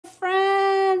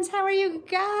you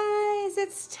guys,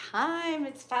 it's time.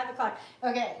 It's 5 o'clock.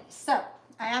 Okay, so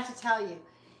I have to tell you,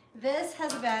 this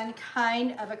has been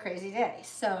kind of a crazy day.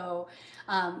 So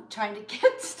trying to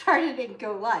get started and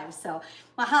go live. So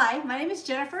hi, my name is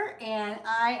Jennifer and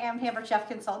I am Pampered Chef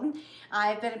Consultant.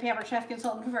 I've been a Pampered Chef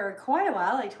Consultant for quite a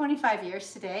while, like 25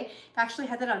 years today. I've actually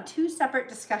had that on 2 separate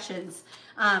discussions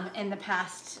in the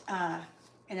past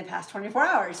 24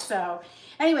 hours. So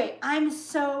anyway, I'm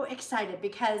so excited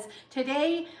because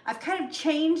today I've kind of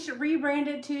changed,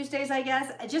 rebranded Tuesdays, I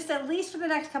guess, just at least for the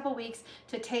next couple weeks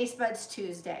to Tastebuds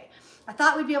Tuesday. I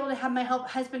thought we'd be able to have my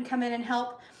husband come in and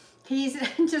help. He's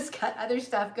just got other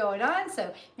stuff going on,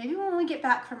 so maybe when we get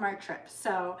back from our trip.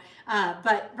 So,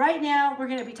 but right now we're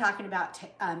gonna be talking about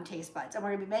Tastebuds, and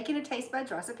we're gonna be making a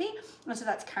Tastebuds recipe, and so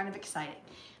that's kind of exciting.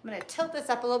 I'm gonna tilt this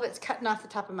up a little bit. It's cutting off the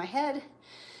top of my head.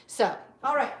 So,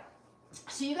 all right.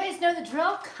 So you guys know the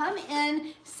drill. Come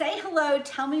in, say hello,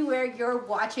 tell me where you're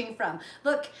watching from.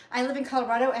 Look, I live in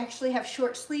Colorado. I actually have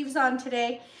short sleeves on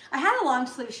today. I had a long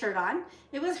sleeve shirt on.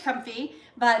 It was comfy,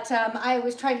 but I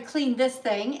was trying to clean this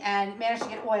thing and managed to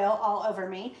get oil all over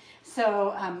me.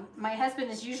 So my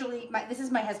husband is usually, this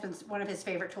is my husband's, one of his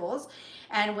favorite tools.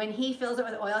 And when he fills it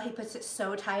with oil, he puts it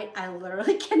so tight, I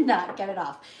literally cannot get it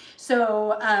off.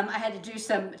 So I had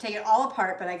to take it all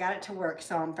apart, but I got it to work.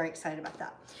 So I'm very excited about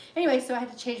that. Anyway, so I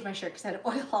had to change my shirt because I had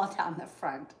oil all down the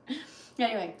front.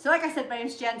 Anyway, so like I said, my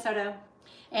name's Jen Soto,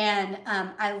 and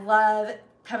I love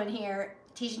coming here,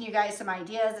 teaching you guys some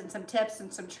ideas and some tips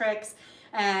and some tricks.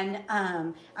 And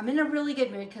I'm in a really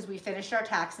good mood because we finished our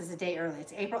taxes a day early.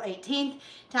 It's April 18th.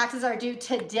 Taxes are due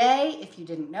today, if you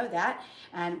didn't know that.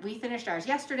 And we finished ours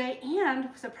yesterday, and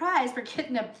surprise, we're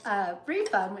getting a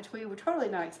refund, which we were totally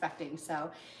not expecting.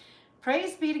 So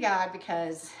praise be to God,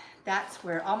 because that's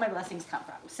where all my blessings come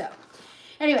from. So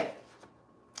anyway,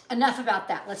 enough about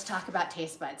that. Let's talk about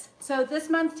Tastebuds. So this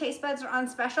month, Tastebuds are on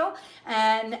special,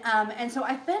 and so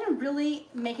I've been really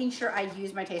making sure I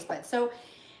use my Tastebuds. So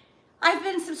I've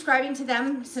been subscribing to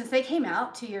them since they came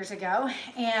out 2 years ago,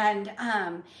 and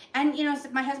you know,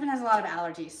 my husband has a lot of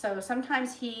allergies, so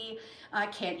sometimes he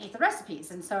can't eat the recipes,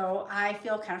 and so I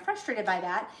feel kind of frustrated by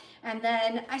that. And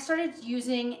then I started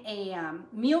using a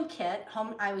meal kit.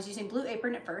 I was using Blue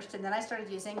Apron at first, and then I started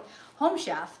using Home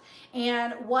Chef.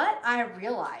 And what I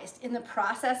realized in the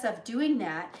process of doing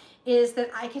that is that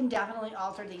I can definitely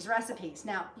alter these recipes.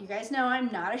 Now, you guys know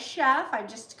I'm not a chef. I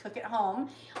just cook at home.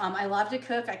 I love to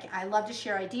cook. I love to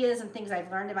share ideas and things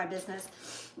I've learned in my business.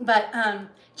 But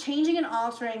changing and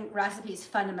altering recipes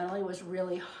fundamentally was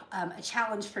really a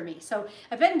challenge for me. So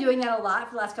I've been doing that a lot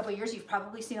for the last couple of years. You've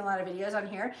probably seen a lot of videos on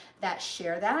here that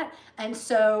share that. And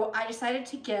so I decided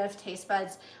to give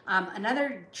Tastebuds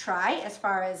another try as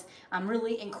far as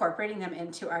really incorporating them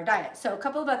into our diet. So a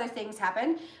couple of other things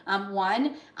happened.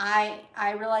 One,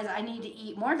 I realized I need to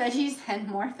eat more veggies and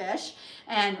more fish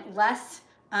and less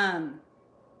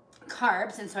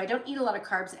carbs, and so I don't eat a lot of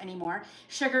carbs anymore.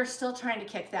 Sugar, still trying to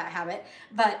kick that habit,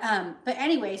 but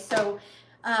anyway, so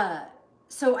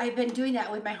I've been doing that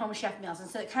with my Home Chef meals, and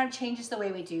so it kind of changes the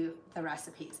way we do the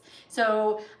recipes.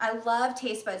 So I love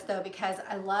Tastebuds though, because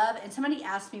and somebody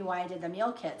asked me why I did the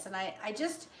meal kits, and I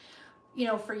just, you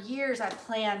know, for years I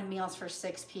planned meals for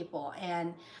 6 people,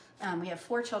 and we have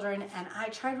 4 children, and I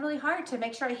tried really hard to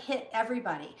make sure I hit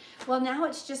everybody. Well, now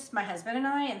it's just my husband and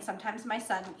I, and sometimes my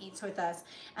son eats with us.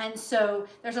 And so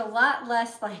there's a lot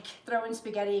less like throwing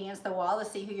spaghetti against the wall to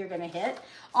see who you're gonna hit.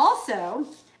 Also,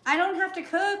 I don't have to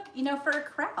cook, you know, for a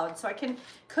crowd. So I can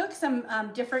cook some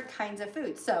different kinds of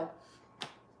food. So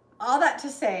all that to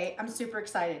say, I'm super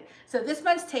excited. So this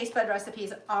month's Tastebud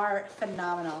recipes are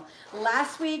phenomenal.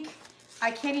 Last week, I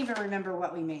can't even remember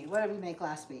what we made. What did we make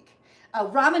last week? Oh,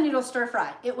 ramen noodle stir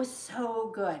fry. It was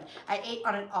so good. I ate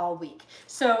on it all week.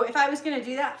 So if I was gonna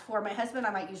do that for my husband,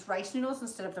 I might use rice noodles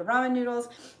instead of the ramen noodles,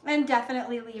 and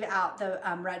definitely leave out the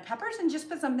red peppers and just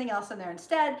put something else in there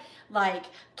instead, like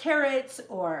carrots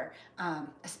or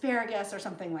asparagus or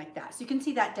something like that. So you can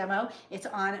see that demo. It's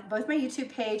on both my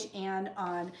YouTube page and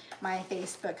on my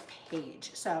Facebook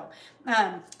page. So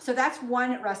so that's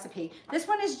one recipe. This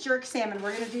one is jerk salmon.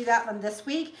 We're gonna do that one this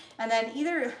week, and then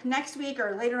either next week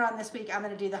or later on this week, I'm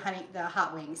gonna do the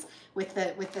hot wings with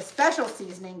the special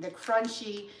seasoning, the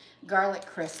crunchy garlic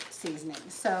crisp seasoning.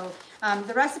 So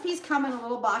the recipes come in a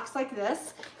little box like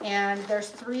this, and there's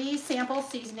 3 sample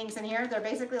seasonings in here. They're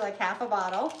basically like half a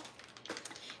bottle.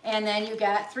 And then you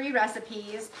got 3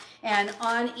 recipes, and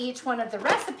on each one of the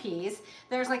recipes,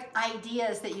 there's like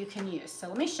ideas that you can use. So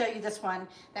let me show you this one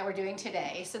that we're doing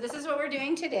today. So this is what we're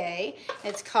doing today.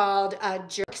 It's called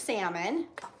jerk salmon.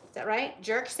 Is that right?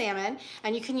 Jerk salmon.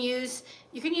 And you can use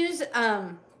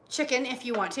chicken if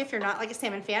you want to, if you're not like a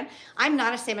salmon fan. I'm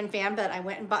not a salmon fan, but I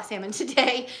went and bought salmon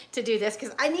today to do this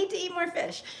because I need to eat more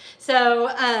fish. So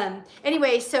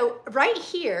anyway, so right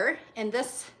here in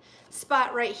this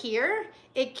spot right here,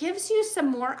 it gives you some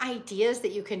more ideas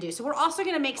that you can do. So we're also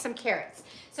gonna make some carrots.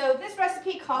 So this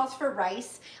recipe calls for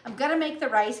rice. I'm gonna make the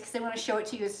rice because I wanna show it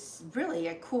to you. It's really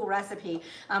a cool recipe.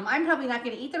 I'm probably not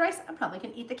gonna eat the rice, I'm probably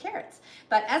gonna eat the carrots.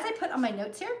 But as I put on my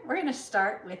notes here, we're gonna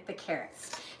start with the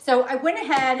carrots. So I went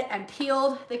ahead and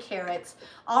peeled the carrots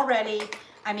already.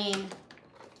 I mean,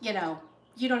 you know,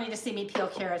 you don't need to see me peel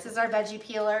carrots. This is our veggie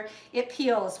peeler. It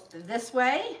peels this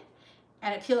way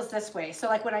and it peels this way. So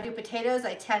like when I do potatoes,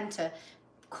 I tend to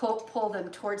pull them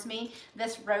towards me.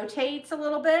 This rotates a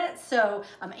little bit. So,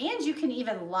 and you can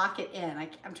even lock it in.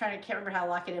 I'm trying to, can't remember how to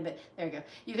lock it in, but there you go.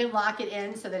 You can lock it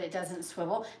in so that it doesn't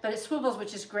swivel, but it swivels,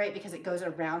 which is great because it goes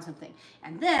around something.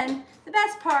 And then the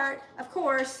best part, of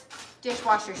course,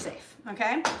 dishwasher safe,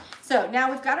 okay? So now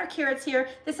we've got our carrots here.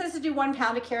 This has to do 1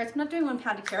 pound of carrots. I'm not doing 1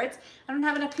 pound of carrots. I don't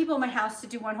have enough people in my house to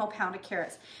do 1 whole pound of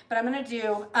carrots, but I'm gonna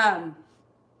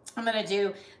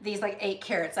do these like 8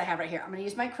 carrots I have right here. I'm gonna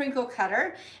use my crinkle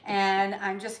cutter and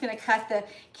I'm just gonna cut the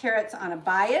carrots on a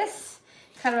bias,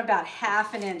 cut them about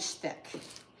 1/2 inch thick,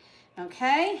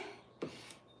 okay?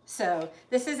 So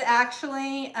this is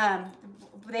actually,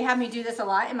 they have me do this a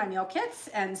lot in my meal kits,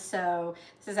 and so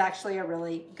this is actually a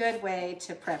really good way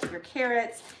to prep your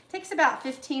carrots. It takes about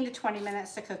 15 to 20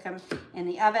 minutes to cook them in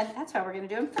the oven. That's why we're gonna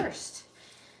do them first,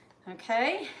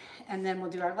 okay? And then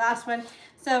we'll do our last one.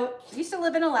 So I used to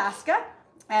live in Alaska,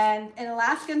 and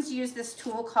Alaskans use this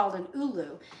tool called an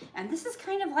ulu. And this is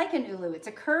kind of like an ulu. It's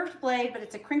a curved blade, but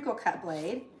it's a crinkle cut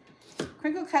blade.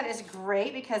 Crinkle cut is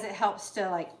great because it helps to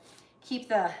like keep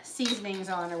the seasonings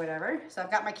on or whatever. So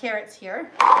I've got my carrots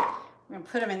here. I'm gonna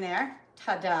put them in there,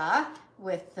 ta-da,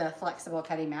 with the flexible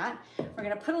cutting mat. We're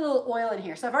gonna put a little oil in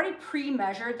here. So I've already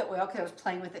pre-measured the oil because I was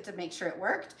playing with it to make sure it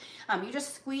worked. You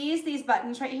just squeeze these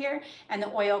buttons right here and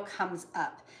the oil comes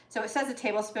up. So it says a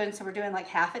tablespoon, so we're doing like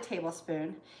 1/2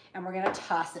 tablespoon, and we're gonna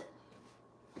toss it.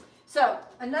 So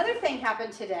another thing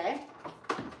happened today.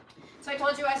 So I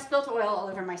told you I spilt oil all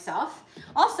over myself.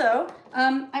 Also,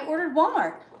 I ordered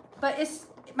Walmart, but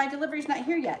my delivery's not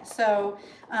here yet. So,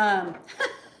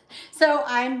 so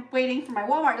I'm waiting for my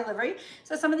Walmart delivery.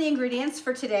 So some of the ingredients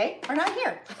for today are not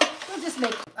here. We'll just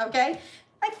make, okay?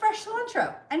 Like fresh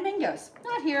cilantro and mangoes,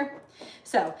 not here.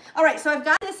 So, all right, so I've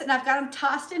got this and I've got them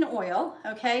tossed in oil,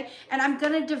 okay? And I'm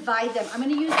gonna divide them. I'm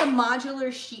gonna use the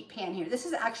modular sheet pan here. This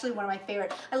is actually one of my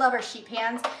favorite. I love our sheet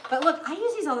pans, but look, I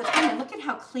use these all the time and look at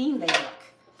how clean they look.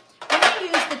 I'm gonna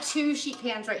use the 2 sheet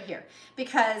pans right here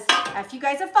because if you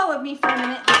guys have followed me for a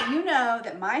minute, you know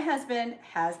that my husband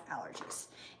has allergies.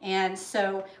 And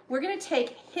so we're gonna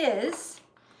take his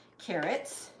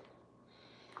carrots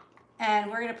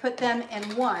and we're gonna put them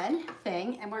in one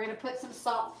thing and we're gonna put some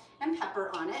salt and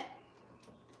pepper on it.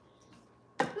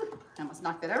 Ooh, I almost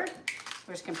knocked it over.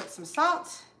 We're just gonna put some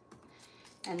salt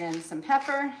and then some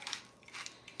pepper.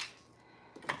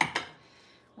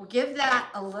 We'll give that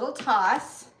a little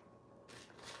toss.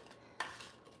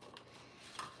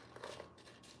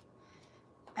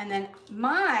 And then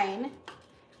mine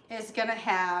is gonna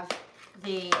have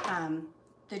the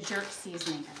jerk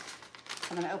seasoning in it.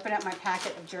 So I'm gonna open up my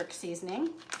packet of jerk seasoning.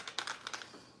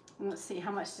 And let's see,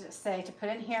 how much did it say to put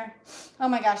in here? Oh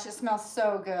my gosh, it smells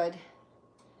so good.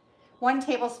 1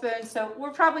 tablespoon, so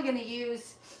we're probably gonna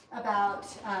use about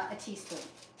a teaspoon.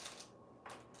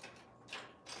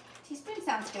 Teaspoon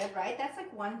sounds good, right? That's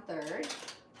like 1/3.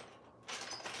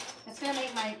 It's gonna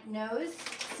make my nose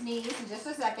sneeze in just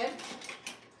a second.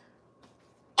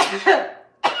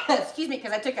 Excuse me,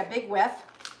 because I took a big whiff.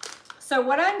 So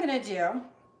what I'm gonna do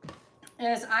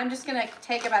is I'm just gonna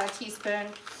take about a teaspoon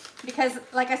because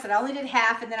like I said, I only did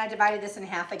 1/2 and then I divided this in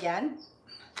 1/2 again.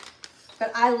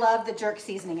 But I love the jerk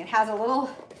seasoning. It has a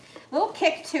little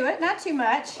kick to it, not too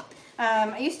much.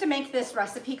 I used to make this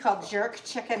recipe called jerk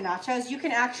chicken nachos. You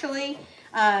can actually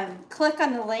click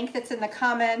on the link that's in the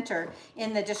comment or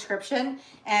in the description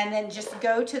and then just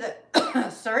go to the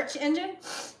search engine.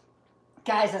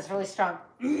 Guys, that's really strong.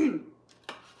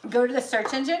 Go to the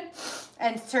search engine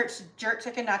and search jerk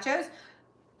chicken nachos.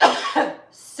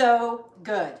 So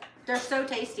good. They're so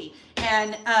tasty.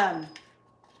 And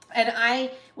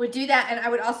I would do that, and I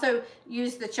would also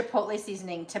use the chipotle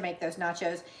seasoning to make those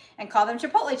nachos and call them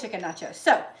chipotle chicken nachos.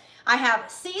 So I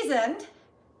have seasoned,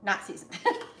 not seasoned.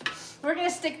 We're gonna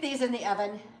stick these in the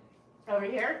oven over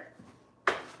here.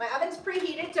 My oven's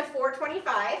preheated to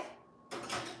 425.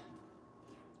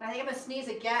 I think I'm gonna sneeze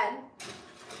again.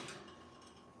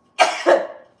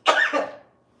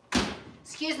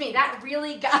 Excuse me, that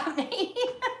really got me.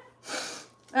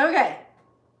 Okay.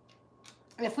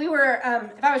 If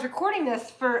I was recording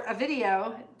this for a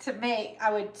video to make,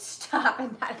 I would stop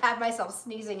and not have myself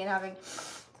sneezing and having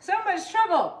so much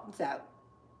trouble. So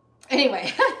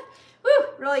anyway, whew,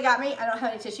 really got me. I don't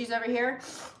have any tissues over here.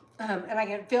 And I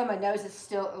can feel my nose is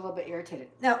still a little bit irritated.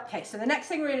 No, okay, so the next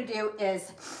thing we're gonna do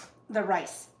is the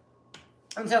rice.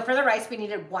 And so for the rice, we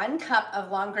needed 1 cup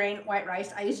of long grain white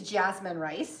rice. I used jasmine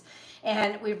rice,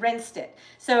 and we rinsed it.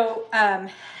 So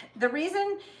the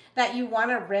reason that you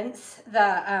want to rinse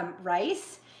the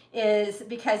rice is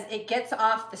because it gets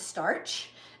off the starch,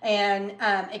 and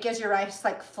it gives your rice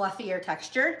like fluffier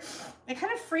texture. It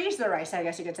kind of frees the rice, I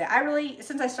guess you could say.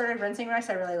 Since I started rinsing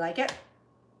rice, I really like it.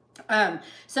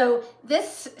 So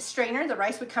this strainer, the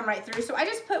rice would come right through. So I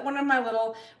just put one of my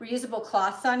little reusable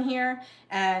cloths on here,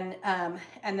 and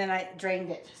then I drained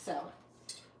it. So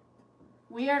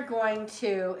we are going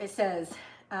to, it says,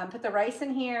 put the rice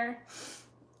in here,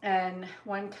 and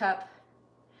 1 cup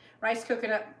rice,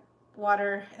 coconut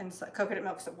water, and coconut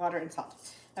milk, water, and salt.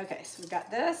 Okay, so we've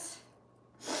got this.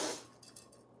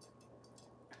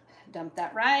 Dump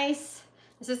that rice.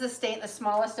 This is the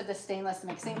smallest of the stainless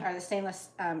mixing, or the stainless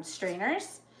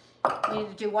strainers. We need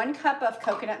to do 1 cup of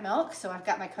coconut milk. So I've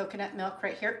got my coconut milk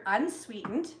right here,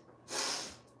 unsweetened.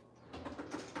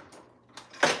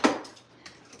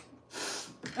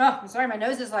 Oh, I'm sorry, my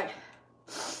nose is like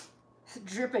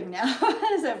dripping now.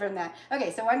 So from that.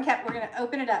 Okay, so 1 cup, we're gonna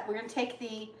open it up. We're gonna take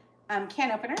the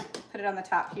can opener, put it on the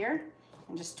top here,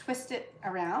 and just twist it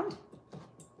around.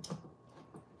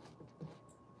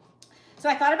 So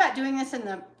I thought about doing this in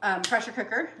the pressure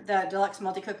cooker, the deluxe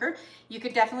multi-cooker. You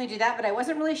could definitely do that, but I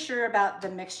wasn't really sure about the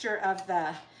mixture of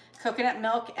the coconut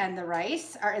milk and the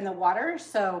rice, or in the water,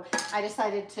 so I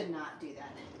decided to not do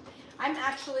that. I'm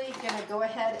actually gonna go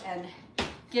ahead and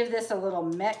give this a little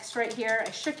mix right here.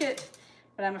 I shook it,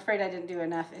 but I'm afraid I didn't do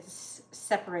enough. It's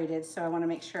separated, so I wanna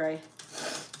make sure I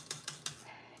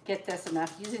get this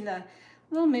enough. Using the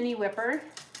little mini whipper,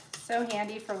 so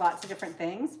handy for lots of different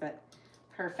things, but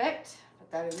perfect.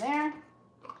 Put that in there.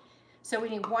 So we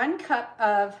need 1 cup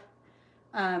of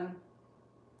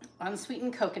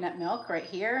unsweetened coconut milk right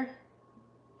here.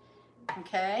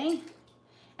 Okay.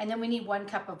 And then we need 1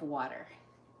 cup of water.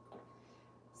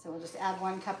 So we'll just add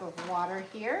 1 cup of water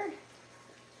here.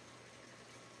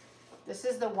 This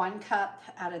is the 1 cup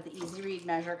out of the Easy Read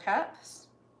measure cups.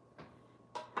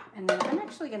 And then I'm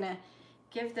actually gonna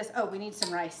give this, oh, we need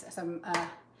some rice.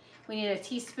 We need a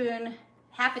teaspoon,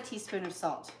 half a teaspoon of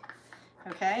salt.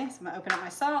 Okay, so I'm gonna open up my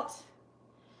salt,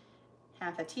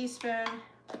 half a teaspoon.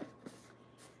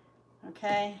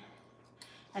 Okay,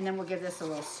 and then we'll give this a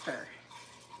little stir,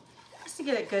 just to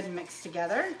get it good and mixed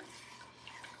together.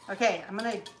 Okay, I'm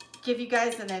gonna give you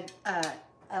guys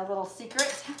a little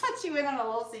secret, let you in on a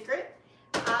little secret.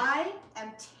 I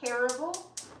am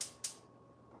terrible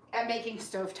at making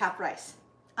stovetop rice.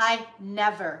 I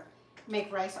never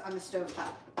make rice on the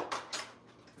stovetop.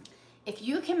 If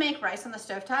you can make rice on the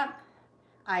stovetop,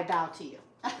 I bow to you,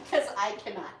 because I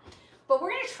cannot. But we're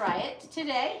gonna try it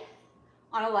today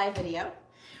on a live video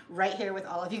right here with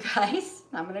all of you guys.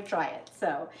 I'm gonna try it.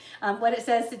 So what it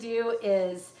says to do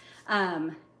is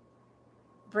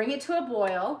bring it to a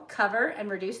boil, cover and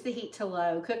reduce the heat to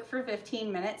low, cook for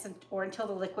 15 minutes or until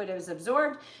the liquid is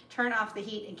absorbed, turn off the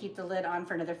heat and keep the lid on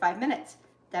for another 5 minutes.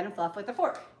 Then fluff with a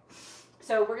fork.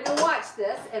 So we're gonna watch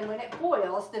this, and when it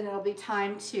boils, then it'll be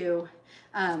time to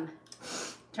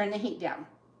turn the heat down.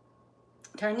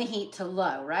 Turn the heat to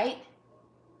low, right?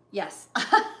 Yes.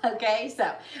 Okay,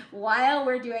 so while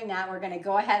we're doing that, we're gonna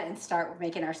go ahead and start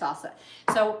making our salsa.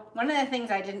 So one of the things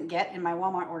I didn't get in my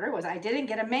Walmart order was I didn't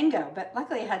get a mango, but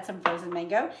luckily I had some frozen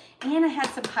mango and I had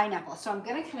some pineapple. So I'm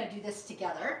gonna kind of do this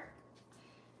together.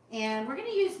 And we're gonna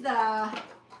use the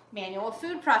manual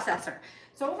food processor.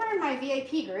 So over in my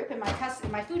VIP group, in my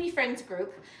Foodie Friends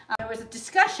group, there was a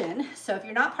discussion. So if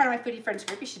you're not part of my Foodie Friends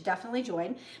group, you should definitely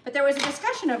join. But there was a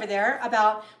discussion over there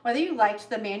about whether you liked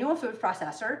the manual food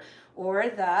processor or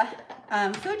the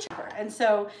food chopper. And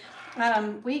so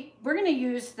we're going to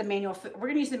use the manual food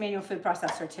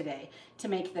processor today to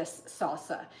make this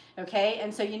salsa. Okay,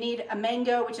 and so you need a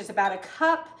mango, which is about a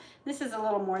cup. This is a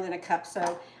little more than a cup,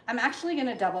 so I'm actually going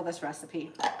to double this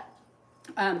recipe.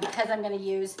 Because I'm going to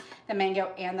use the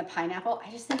mango and the pineapple.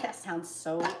 I just think that sounds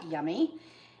so yummy.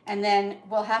 And then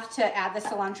we'll have to add the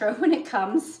cilantro when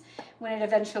it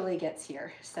eventually gets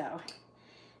here. So,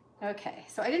 okay.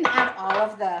 So I didn't add all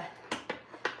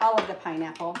of the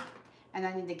pineapple, and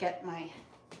I need to get my,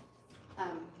 I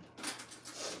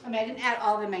didn't add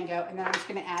all the mango, and then I'm just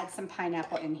going to add some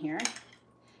pineapple in here.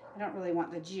 I don't really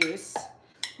want the juice.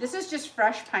 This is just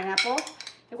fresh pineapple.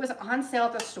 It was on sale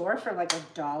at the store for like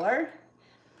 $1.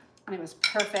 and it was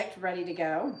perfect, ready to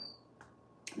go.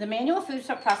 The manual food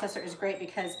processor is great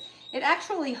because it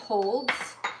actually holds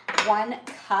 1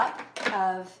 cup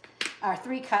of, or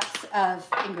 3 cups of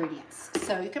ingredients.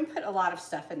 So you can put a lot of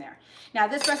stuff in there. Now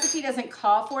this recipe doesn't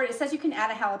call for it. It says you can add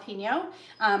a jalapeno,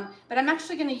 but I'm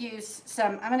actually gonna use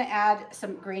I'm gonna add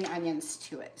some green onions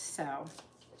to it. So,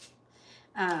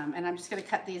 and I'm just gonna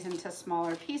cut these into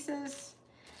smaller pieces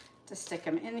to stick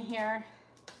them in here.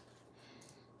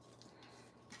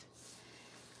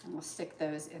 And we'll stick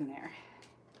those in there.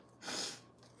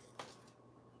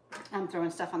 I'm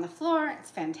throwing stuff on the floor. It's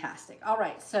fantastic. All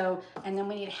right, so, and then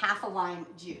we need half a lime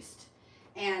juiced.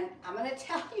 And I'm gonna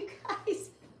tell you guys.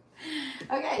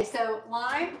 Okay, so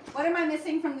lime, what am I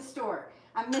missing from the store?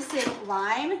 I'm missing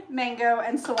lime, mango,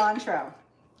 and cilantro.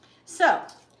 So,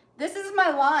 this is my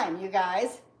lime, you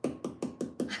guys.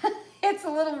 It's a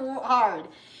little hard,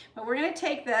 but we're gonna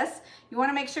take this. You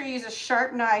wanna make sure you use a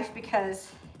sharp knife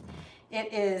because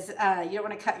it is, you don't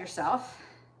wanna cut yourself.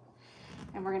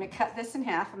 And we're gonna cut this in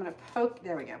half. I'm gonna poke,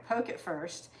 there we go, poke it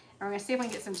first. And we're gonna see if we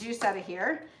can get some juice out of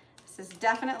here. This is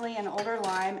definitely an older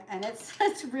lime and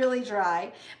it's really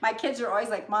dry. My kids are always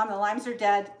like, Mom, the limes are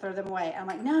dead, throw them away. I'm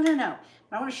like, no, no, no.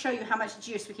 But I wanna show you how much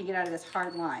juice we can get out of this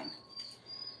hard lime.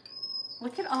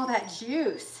 Look at all that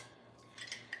juice.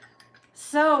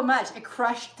 So much, it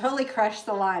totally crushed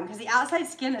the lime because the outside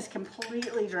skin is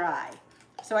completely dry.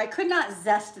 So I could not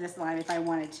zest this lime if I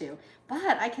wanted to,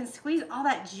 but I can squeeze all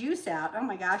that juice out. Oh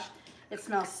my gosh, it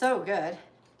smells so good.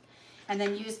 And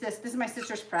then use this is my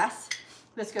citrus press.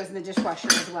 This goes in the dishwasher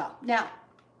as well. Now,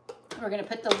 we're gonna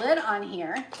put the lid on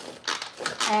here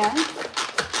and,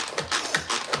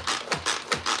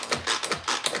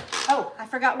 oh, I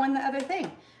forgot one other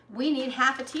thing. We need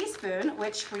half a teaspoon,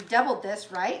 which we doubled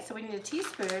this, right? So we need a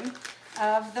teaspoon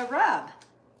of the rub.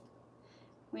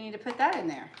 We need to put that in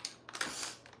there.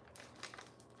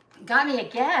 Got me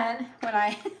again when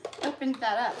I opened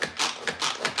that up.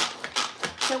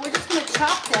 So we're just gonna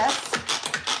chop this.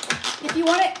 If you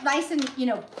want it nice and,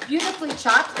 beautifully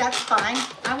chopped, that's fine.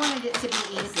 I wanted it to be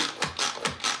easy.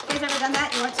 You guys ever done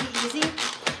that? You want it to be easy?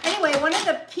 Anyway, one of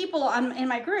the people in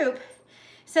my group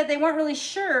said they weren't really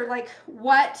sure like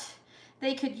what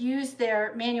they could use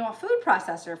their manual food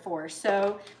processor for.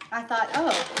 So I thought,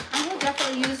 oh, I will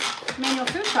definitely use manual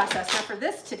food processor for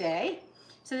this today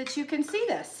so that you can see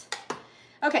this.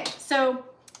 Okay, so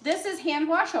this is hand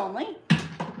wash only.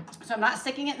 So I'm not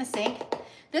sticking it in the sink.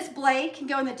 This blade can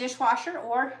go in the dishwasher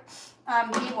or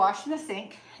be washed in the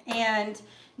sink. And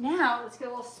now let's get a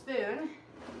little spoon.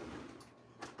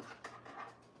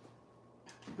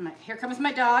 Here comes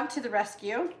my dog to the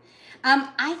rescue.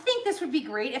 I think this would be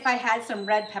great if I had some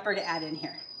red pepper to add in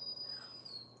here.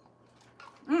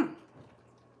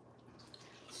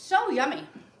 So yummy.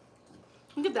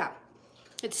 Look at that.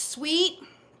 It's sweet.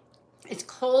 It's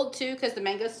cold too because the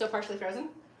mango is still partially frozen.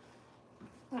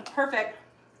 Perfect.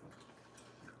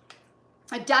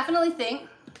 I definitely think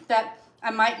that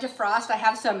I might defrost. I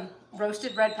have some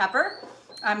roasted red pepper.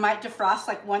 I might defrost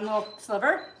like one little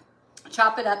sliver,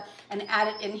 chop it up and add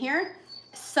it in here.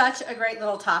 Such a great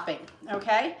little topping,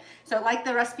 okay? So like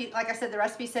the recipe, like I said, the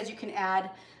recipe says you can add,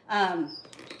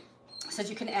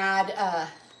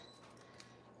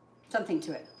 something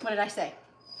to it. What did I say?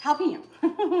 Jalapeno.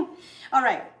 All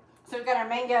right, so we've got our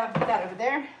mango, put that over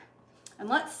there. And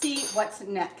let's see what's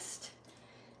next.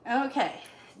 Okay,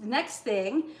 the next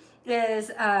thing is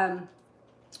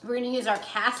we're gonna use our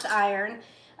cast iron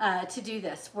to do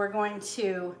this. We're going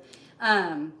to,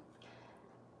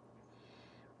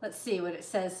 let's see what it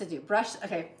says to do. Brush,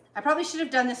 okay, I probably should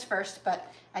have done this first,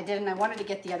 but I didn't. I wanted to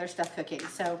get the other stuff cooking.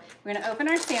 So we're gonna open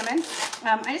our salmon.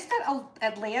 I just got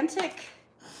Atlantic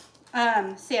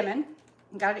salmon.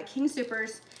 Got it at King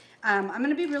Soopers. I'm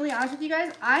gonna be really honest with you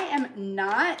guys. I am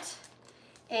not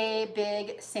a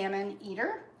big salmon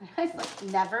eater. I like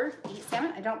never eat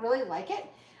salmon. I don't really like it.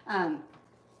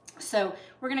 So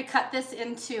we're gonna cut this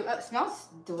into, oh, it smells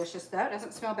delicious though. It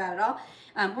doesn't smell bad at all.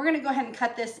 We're gonna go ahead and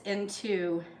cut this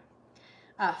into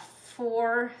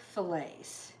 4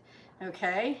 fillets,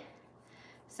 okay?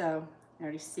 So I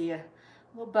already see a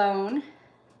little bone.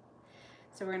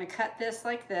 So we're gonna cut this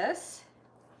like this,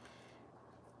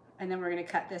 and then we're gonna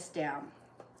cut this down,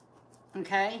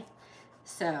 okay?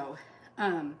 So,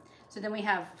 so then we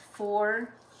have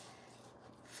 4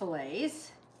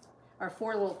 fillets, or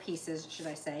 4 little pieces, should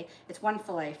I say. It's 1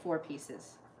 fillet, 4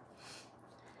 pieces.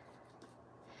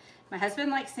 My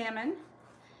husband likes salmon.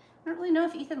 I don't really know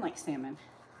if Ethan likes salmon.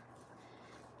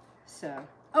 So,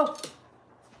 oh,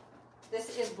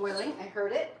 this is boiling. I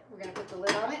heard it. We're gonna put the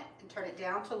lid on it and turn it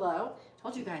down to low.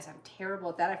 Told you guys I'm terrible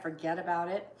at that. I forget about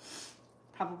it.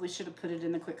 Probably should have put it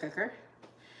in the quick cooker.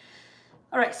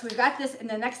 All right, so we've got this, and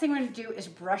the next thing we're gonna do is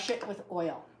brush it with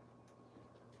oil.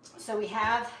 So we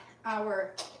have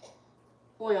our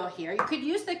oil here. You could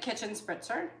use the kitchen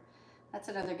spritzer. That's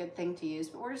another good thing to use,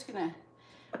 but we're just gonna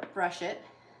brush it.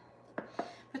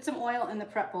 Put some oil in the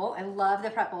prep bowl. I love the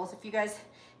prep bowls. If you guys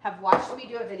have watched me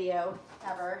do a video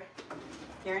ever,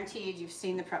 guaranteed you've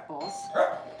seen the prep bowls.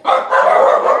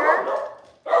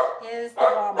 Here is the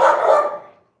Walmart.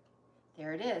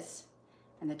 There it is.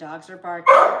 And the dogs are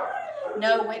barking.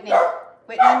 No, Whitney.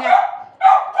 Whitney, no.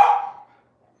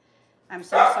 I'm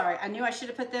so sorry. I knew I should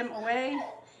have put them away.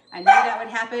 I knew that would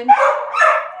happen.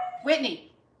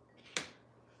 Whitney.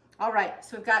 All right,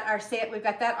 so we've got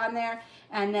that on there,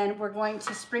 and then we're going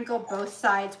to sprinkle both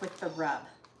sides with the rub.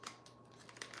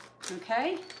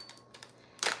 Okay?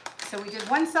 So we did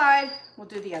one side, we'll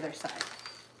do the other side.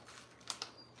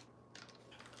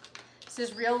 This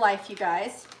is real life, you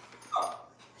guys.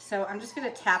 So I'm just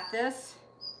gonna tap this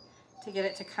to get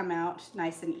it to come out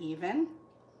nice and even.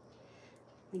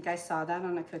 I think I saw that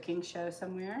on a cooking show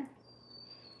somewhere.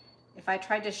 If I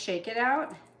tried to shake it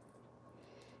out,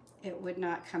 it would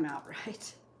not come out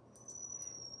right.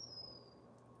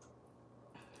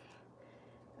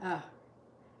 Oh,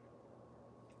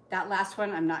 that last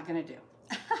one I'm not gonna do.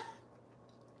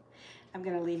 I'm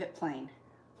gonna leave it plain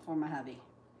for my hubby,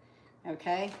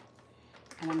 okay?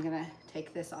 And I'm gonna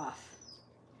take this off.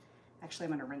 Actually,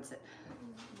 I'm gonna rinse it.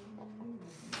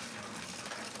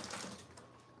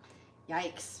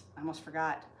 Yikes, I almost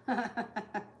forgot.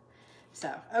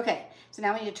 So, okay, so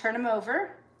now we need to turn them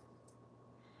over.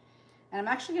 And I'm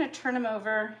actually gonna turn them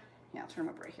over. Yeah, I'll turn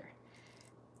them over right here.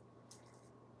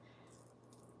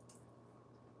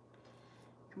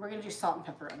 And we're gonna do salt and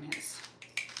pepper on his.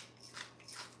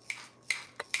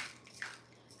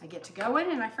 I get to go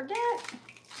in and I forget.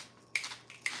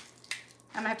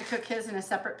 I'm gonna have to cook his in a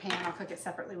separate pan. I'll cook it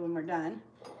separately when we're done.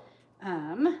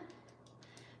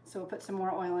 So we'll put some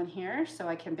more oil in here so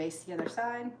I can baste the other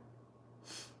side.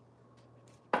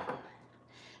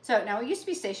 So now we used to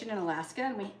be stationed in Alaska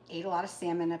and we ate a lot of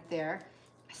salmon up there.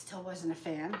 I still wasn't a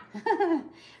fan.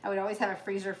 I would always have a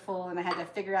freezer full and I had to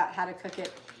figure out how to cook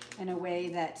it in a way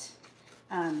that,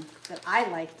 that I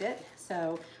liked it.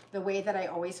 So the way that I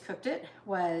always cooked it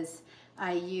was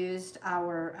I used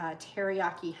our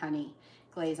teriyaki honey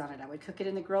glaze on it. I would cook it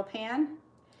in the grill pan,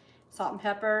 salt and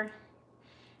pepper,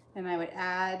 and I would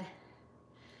add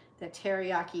the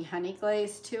teriyaki honey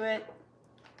glaze to it,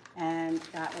 and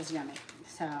that was yummy.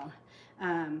 So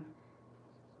a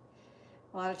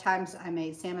lot of times I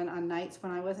made salmon on nights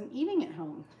when I wasn't eating at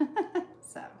home.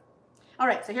 So, all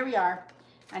right, so here we are.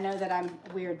 I know that I'm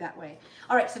weird that way.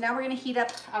 All right, so now we're gonna heat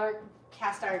up our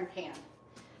cast iron pan.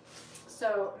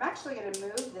 So I'm actually gonna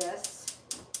move this,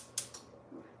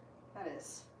 that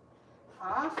is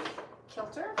off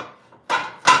kilter.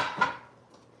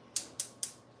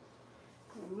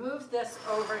 Move this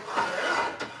over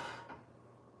here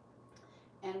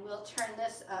and we'll turn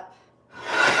this up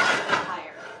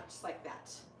higher, just like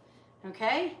that.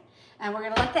 Okay? And we're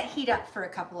gonna let that heat up for a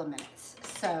couple of minutes.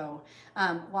 So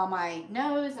while my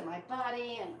nose and my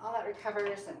body and all that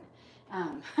recovers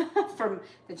and from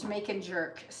the Jamaican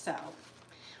jerk. So,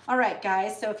 all right,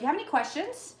 guys. So if you have any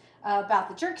questions about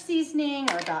the jerk seasoning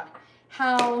or about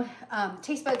how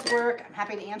Tastebuds work, I'm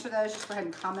happy to answer those. Just go ahead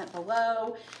and comment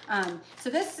below. So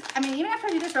this, I mean, even after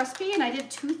I do this recipe and I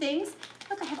did 2 things,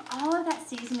 look, I have all of that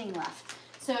seasoning left.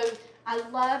 So I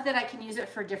love that I can use it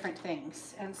for different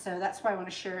things. And so that's why I want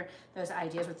to share those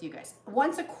ideas with you guys.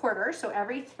 Once a quarter, so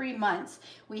every 3 months,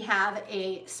 we have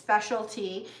a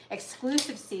specialty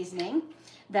exclusive seasoning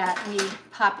that we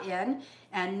pop in.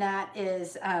 And that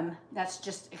is, that's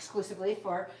just exclusively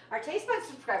for our Tastebuds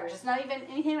subscribers. It's not even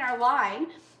anything in our line.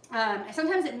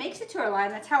 Sometimes it makes it to our line.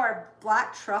 That's how our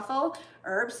black truffle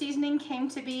herb seasoning came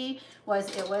to be.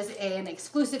 It was an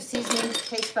exclusive seasoning,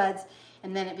 Tastebuds,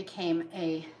 and then it became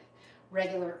a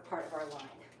regular part of our line.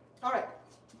 All right.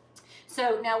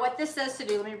 So now what this says to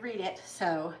do, let me read it.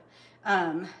 So,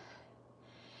 and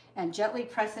gently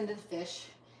press into the fish.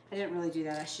 I didn't really do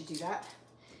that. I should do that.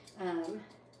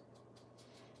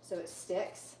 So it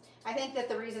sticks. I think that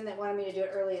the reason they wanted me to do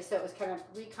it early is so it was kind of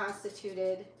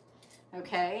reconstituted.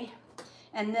 Okay.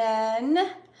 And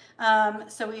then,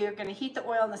 so we are going to heat the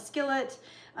oil in the skillet.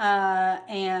 Actually,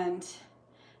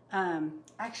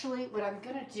 what I'm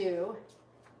going to do,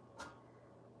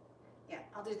 yeah,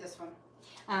 I'll do this one.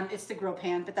 It's the grill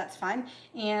pan, but that's fine.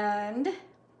 And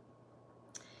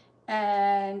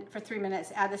for 3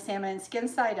 minutes, add the salmon skin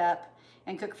side up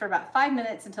and cook for about 5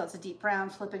 minutes until it's a deep brown.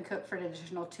 Flip and cook for an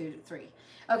additional 2 to 3.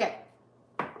 Okay,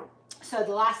 so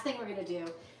the last thing we're gonna do,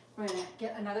 we're gonna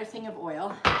get another thing of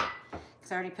oil,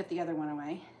 because I already put the other one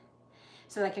away.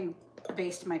 so that I can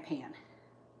baste my pan.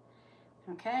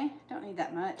 Okay, don't need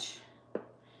that much.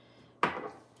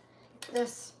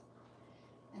 This,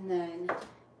 and then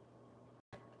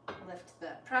lift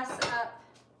the press up,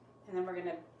 and then we're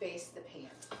gonna baste the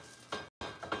pan.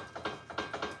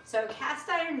 So cast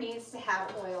iron needs to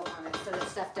have oil on it so that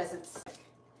stuff doesn't stick.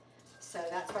 So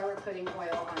that's why we're putting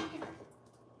oil on here.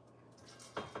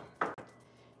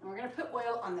 And we're gonna put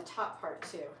oil on the top part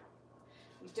too.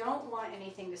 We don't want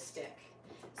anything to stick.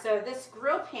 So this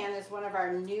grill pan is one of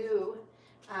our new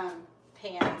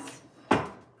pans.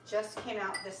 Just came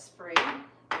out this spring.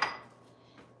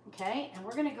 Okay, and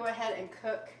we're gonna go ahead and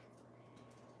cook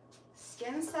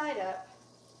skin side up.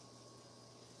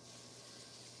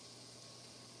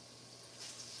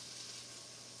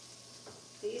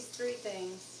 These three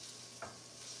things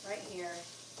right here.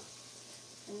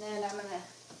 And then I'm gonna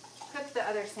cook the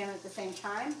other salmon at the same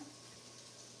time.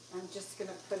 I'm just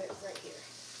gonna put it right here.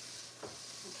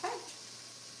 Okay.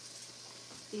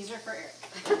 These are for Eric.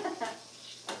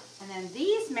 And then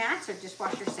these mats are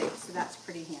dishwasher safe, so that's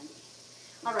pretty handy.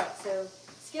 All right, so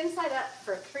skin side up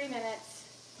for 3 minutes.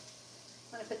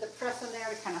 I'm gonna put the press on there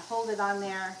to kind of hold it on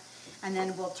there, and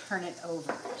then we'll turn it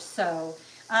over. So,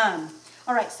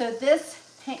 all right, so this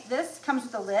comes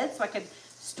with a lid, so I could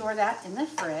store that in the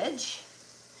fridge.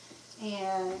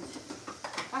 And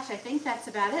gosh, I think that's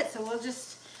about it. So we'll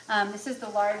just, this is the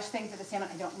large thing for the salmon.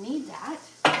 I don't need that,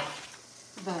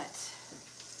 but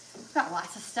we've got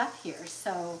lots of stuff here.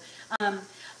 So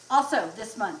also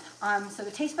this month, so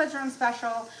the Tastebuds are on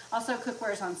special, also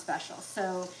cookware is on special.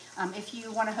 So if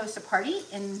you want to host a party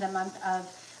in the month of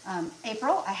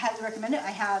April, I highly recommend it.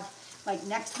 I have, like,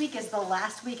 next week is the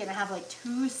last week, and I have like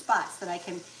 2 spots that I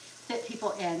can fit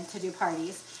people in to do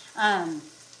parties.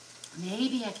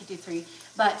 Maybe I could do 3,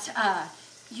 but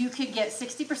you could get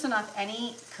 60% off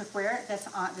any cookware that's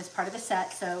on this part of the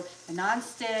set. So the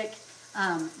non-stick,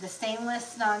 the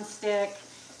stainless non-stick,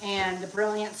 and the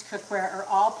Brilliance cookware are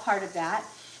all part of that.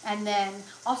 And then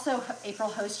also April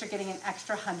hosts are getting an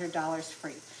extra $100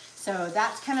 free. So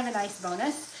that's kind of a nice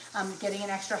bonus, getting an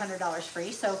extra $100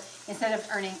 free. So instead of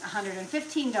earning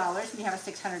 $115 when you have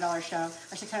a $600 show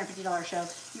or $650 show,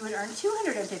 you would earn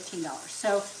 $215.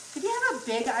 So if you have a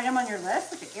big item on your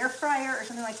list, like an air fryer or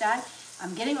something like that,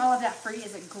 getting all of that free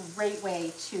is a great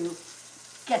way to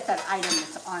get that item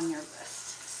that's on your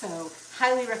list. So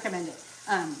highly recommend it.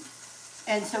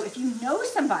 And so if you know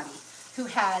somebody who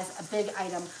has a big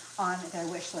item on their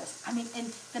wish list. I mean,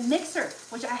 and the mixer,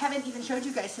 which I haven't even showed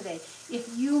you guys today. If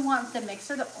you want the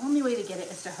mixer, the only way to get it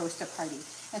is to host a party.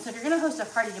 And so if you're gonna host a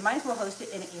party, you might as well host it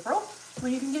in April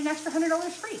when you can get an extra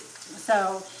 $100 free.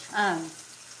 So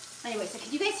anyway, so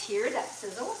can you guys hear that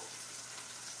sizzle?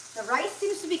 The rice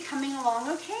seems to be coming along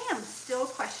okay. I'm still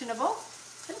questionable,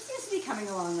 but it seems to be coming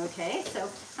along okay. So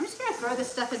I'm just gonna throw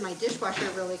this stuff in my dishwasher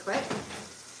really quick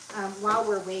while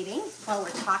we're waiting, while we're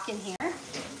talking here.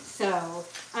 So,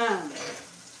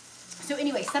 so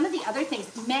anyway, some of the other things,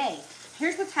 May.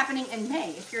 Here's what's happening in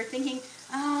May. If you're thinking,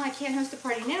 oh, I can't host a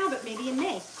party now, but maybe in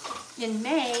May. In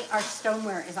May, our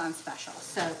stoneware is on special,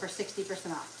 so for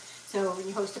 60% off. So when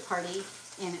you host a party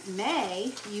in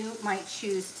May, you might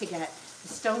choose to get the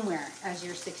stoneware as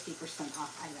your 60%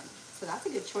 off item. So that's a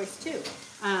good choice too.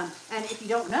 And if you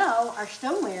don't know, our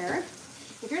stoneware,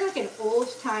 if you're like an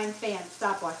old-time fan,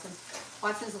 stop, Watson.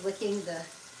 Watson's licking the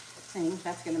thing.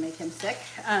 That's going to make him sick.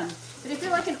 But if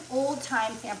you're like an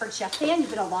old-time Pampered Chef fan, you've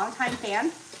been a long-time fan,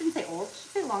 I shouldn't say old, I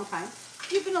should say long time.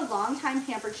 If you've been a long-time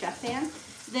Pampered Chef fan,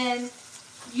 then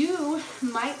you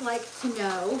might like to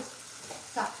know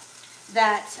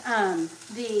that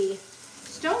the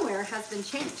stoneware has been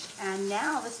changed, and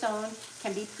now the stone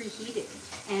can be preheated,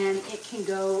 and it can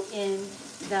go in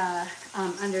the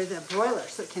under the broiler,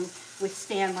 so it can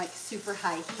withstand like super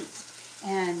high heat.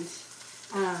 And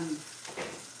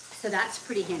so that's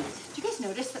pretty handy. Did you guys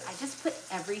notice that I just put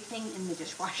everything in the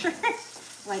dishwasher?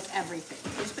 Like everything.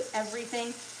 I just put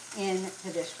everything in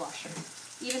the dishwasher.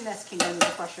 Even this can go in the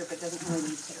dishwasher, but doesn't really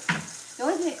need to. The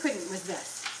only thing it couldn't was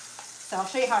this. So I'll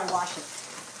show you how to wash it.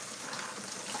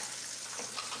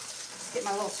 Just get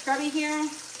my little scrubby here.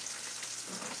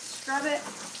 Scrub it.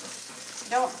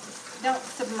 Don't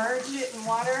submerge it in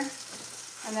water.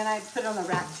 And then I put it on the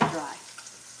rack to dry.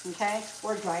 Okay?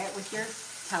 Or dry it with your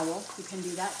towel. You can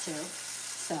do that too.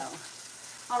 So,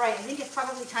 all right, I think it's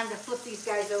probably time to flip these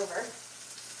guys over.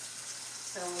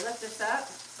 So we'll lift this up.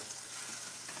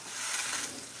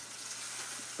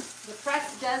 The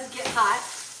press does get hot.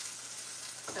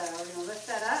 So we're going to lift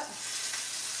that up.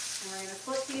 And we're going to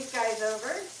flip these guys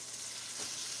over.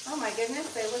 Oh my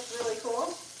goodness, they look really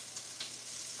cool.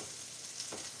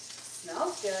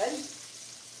 Smells good.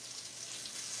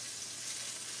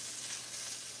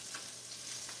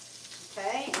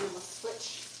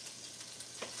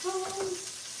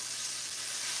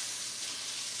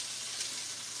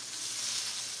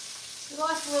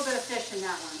 lost a little bit of fish in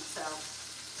that one, so.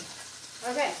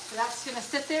 Okay, so that's gonna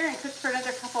sit there and cook for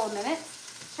another couple of minutes.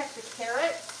 Check the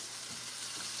carrots.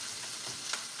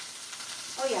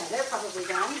 Oh yeah, they're probably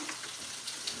done.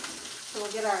 So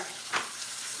we'll get our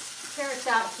carrots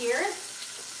out here.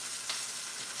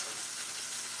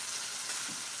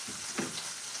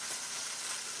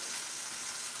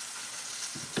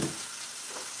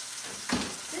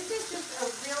 This is just a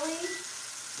really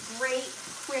great,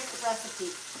 quick recipe.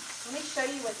 Let me show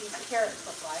you what these carrots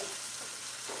look like.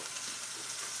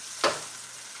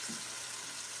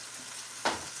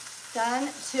 Done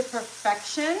to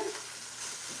perfection.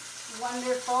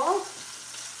 Wonderful.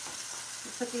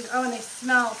 Put these, oh, and they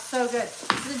smell so good.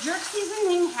 The jerk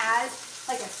seasoning has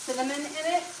like a cinnamon in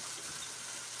it.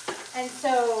 And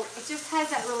so it just has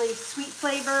that really sweet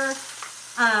flavor.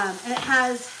 And it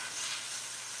has,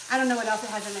 I don't know what else it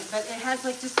has in it, but it has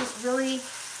like just this really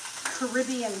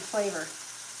Caribbean flavor.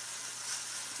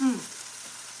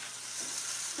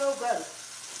 So good.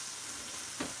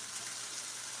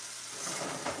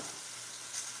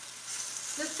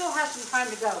 This still has some time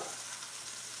to go.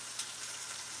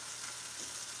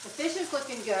 The fish is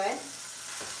looking good.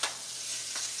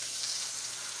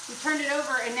 We turned it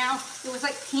over and now it was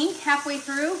like pink halfway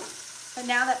through, but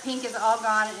now that pink is all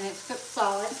gone and it's cooked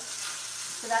solid.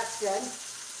 So that's good.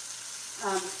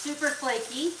 Super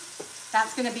flaky.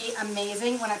 That's gonna be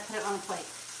amazing when I put it on a plate.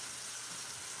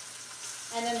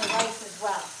 And then the rice as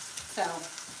well. So,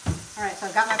 all right, so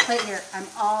I've got my plate here. I'm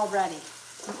all ready.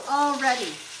 I'm all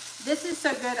ready. This is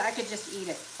so good, I could just eat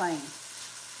it plain.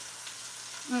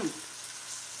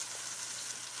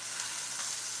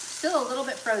 Still a little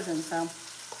bit frozen, so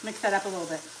mix that up a little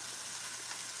bit.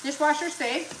 Dishwasher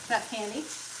safe, that's handy.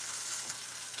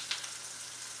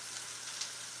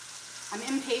 I'm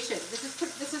impatient.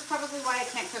 This is probably why I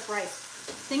can't cook rice.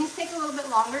 Things take a little bit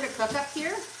longer to cook up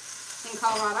here in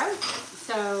Colorado,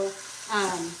 so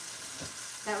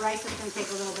that rice is going to take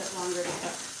a little bit longer to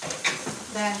cook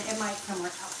than it might somewhere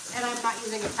else. And I'm not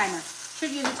using a timer. Should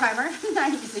use a timer. I'm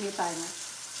not using a timer.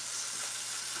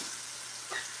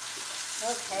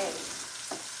 Okay.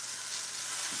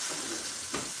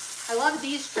 I love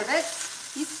these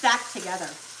trivets. These stack together.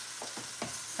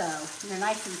 So they're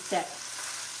nice and thick.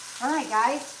 All right,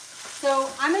 guys. So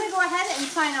I'm going to go ahead and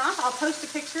sign off. I'll post a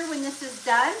picture when this is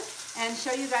done and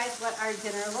show you guys what our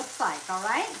dinner looks like. All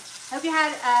right? Hope you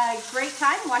had a great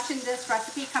time watching this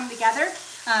recipe come together.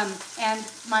 And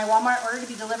my Walmart order to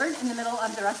be delivered in the middle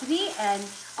of the recipe, and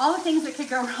all the things that could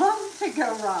go wrong could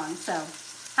go wrong. So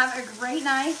have a great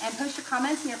night and post your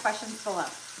comments and your questions below.